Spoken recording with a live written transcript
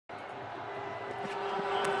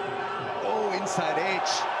Oh, inside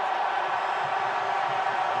edge.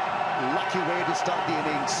 Lucky way to start the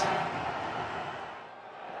innings.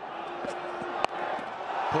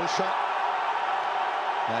 Pull shot.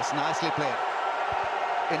 That's nicely played.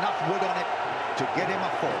 Enough wood on it to get him a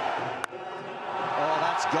 4. Oh,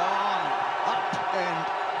 that's gone. Up and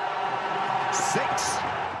 6.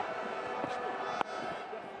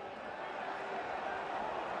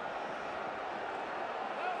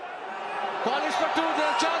 College for 2.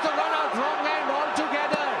 There's a chance of run out. Wrong hand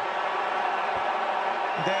altogether.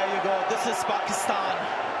 There you go. This is Pakistan.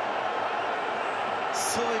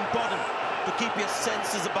 So important to keep your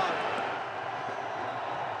senses about.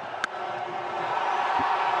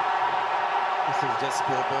 This is just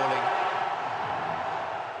poor bowling.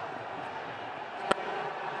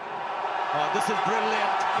 Oh, this is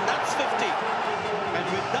brilliant. That's 50. And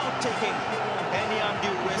without taking any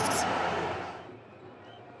undue risks.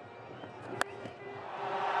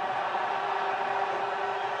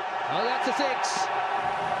 Oh, that's a 6.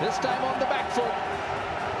 This time on the back foot.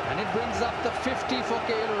 And it brings up the 50 for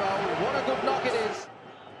KL Rahul. What a good knock it is.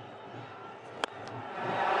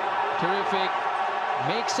 Terrific.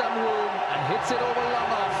 Makes some room and hits it over long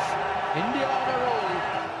off. India on a roll.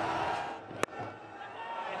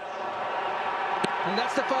 And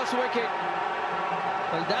that's the first wicket.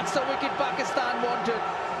 Well, that's the wicket Pakistan wanted.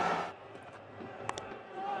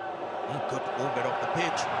 He could move it off the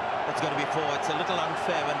pitch. That's going to be 4. It's a little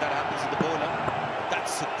unfair when that happens to the bowler.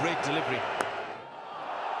 That's a great delivery.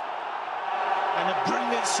 And a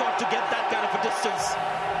brilliant shot to get that kind of a distance.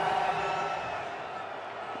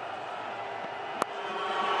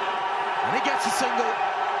 And he gets a single.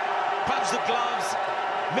 Punch the gloves.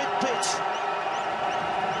 Mid-pitch.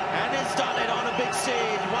 And he's done it on a big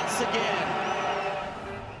stage once again.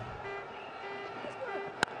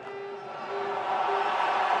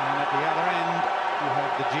 And at the other end, you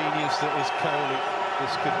have the genius that is Kohli.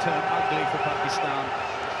 This could turn ugly for Pakistan.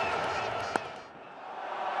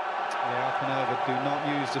 Yeah, up and over. Do not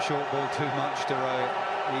use the short ball too much to Rohit.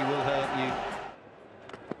 He will hurt you.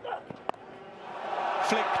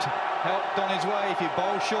 Flicked. Helped on his way. If you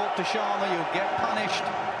bowl short to Sharma, you'll get punished.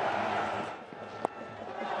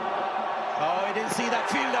 Oh, he didn't see that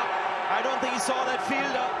fielder. I don't think he saw that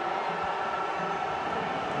fielder.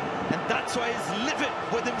 And that's why he's livid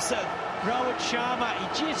with himself. Rohit Sharma, he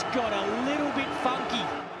just got a little bit funky.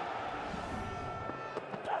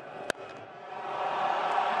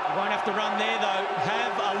 You won't have to run there, though.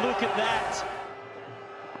 Have a look at that.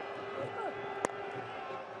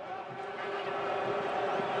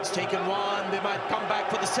 It's taken 1. They might come back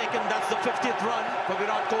for the second. That's the 50th run for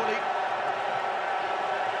Virat Kohli.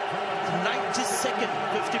 92nd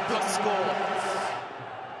 50-plus score.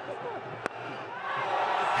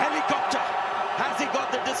 Helicopter. Has he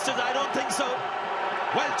got the distance? I don't think so.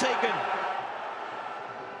 Well taken.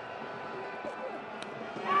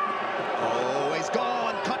 Oh, he's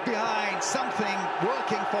gone. Cut behind. Something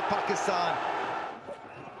working for Pakistan.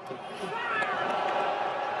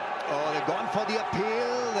 Oh, they've gone for the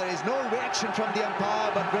appeal. There is no reaction from the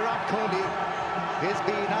umpire, but Virat Kohli is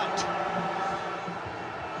being out.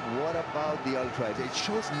 What about the ultras? It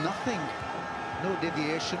shows nothing. No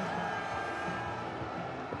deviation.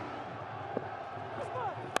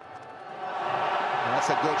 That's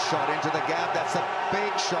a good shot into the gap. That's a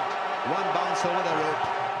big shot. 1 bounce over the rope.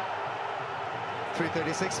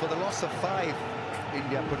 336 for the loss of 5.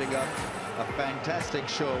 India putting up a fantastic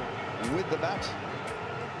show with the bat.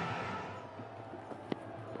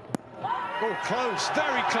 Oh, close,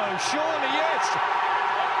 very close, surely, yes.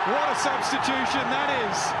 What a substitution that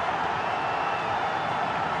is.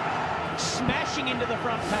 Smashing into the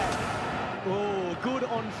front pad. Oh, good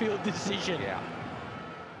on-field decision. Yeah.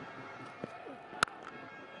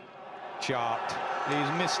 Sharp.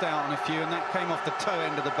 He's missed out on a few, and that came off the toe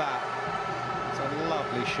end of the bat. It's a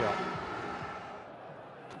lovely shot.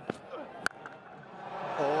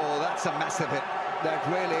 Oh, that's a massive hit. That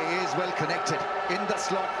really is well connected in the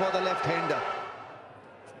slot for the left-hander.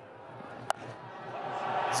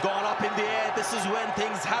 It's gone up in the air. This is when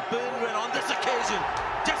things happen, when on this occasion,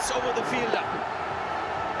 just over the fielder.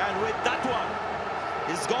 And with that one,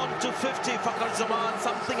 he's gone to 50. Fakhar Zaman,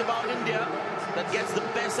 something about India that gets the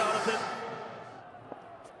best out of him.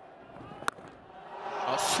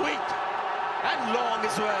 Oh, sweet and long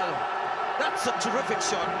as well. That's a terrific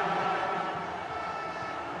shot.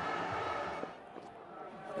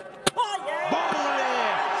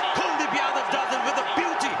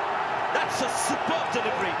 A superb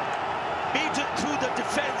delivery, beaten through the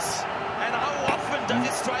defense. And how often does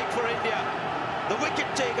he strike for India? The wicket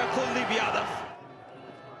taker, Kuldeep Yadav.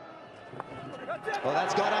 Well,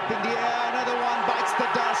 that's gone up in the air. Another one. the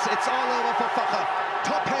dust. It's all over for Fakhar.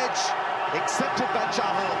 Top edge, accepted by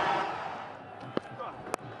Chahal.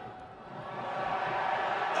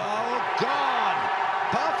 Oh, gone.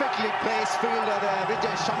 Perfectly placed fielder there.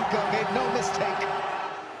 Vijay Shankar made no mistake.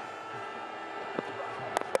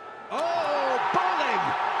 Oh, bowling.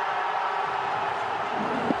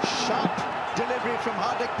 Sharp delivery from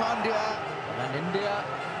Hardik Pandya. And India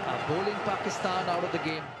are bowling Pakistan out of the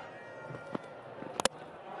game.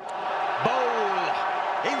 Bowl!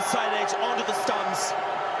 Inside edge onto the stumps.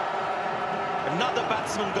 Another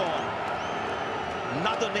batsman gone.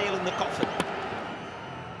 Another nail in the coffin.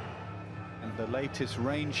 And the latest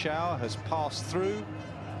rain shower has passed through.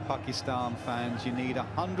 Pakistan fans, you need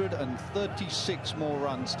 136 more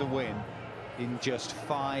runs to win in just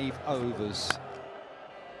 5 overs.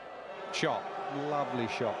 Shot, lovely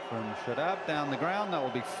shot from Shadab down the ground. That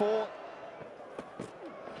will be 4.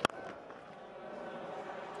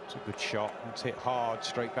 It's a good shot. It's hit hard,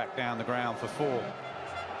 straight back down the ground for 4.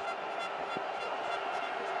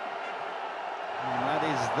 And that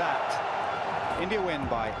is that. India win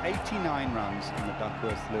by 89 runs in the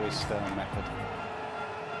Duckworth-Lewis-Stern method.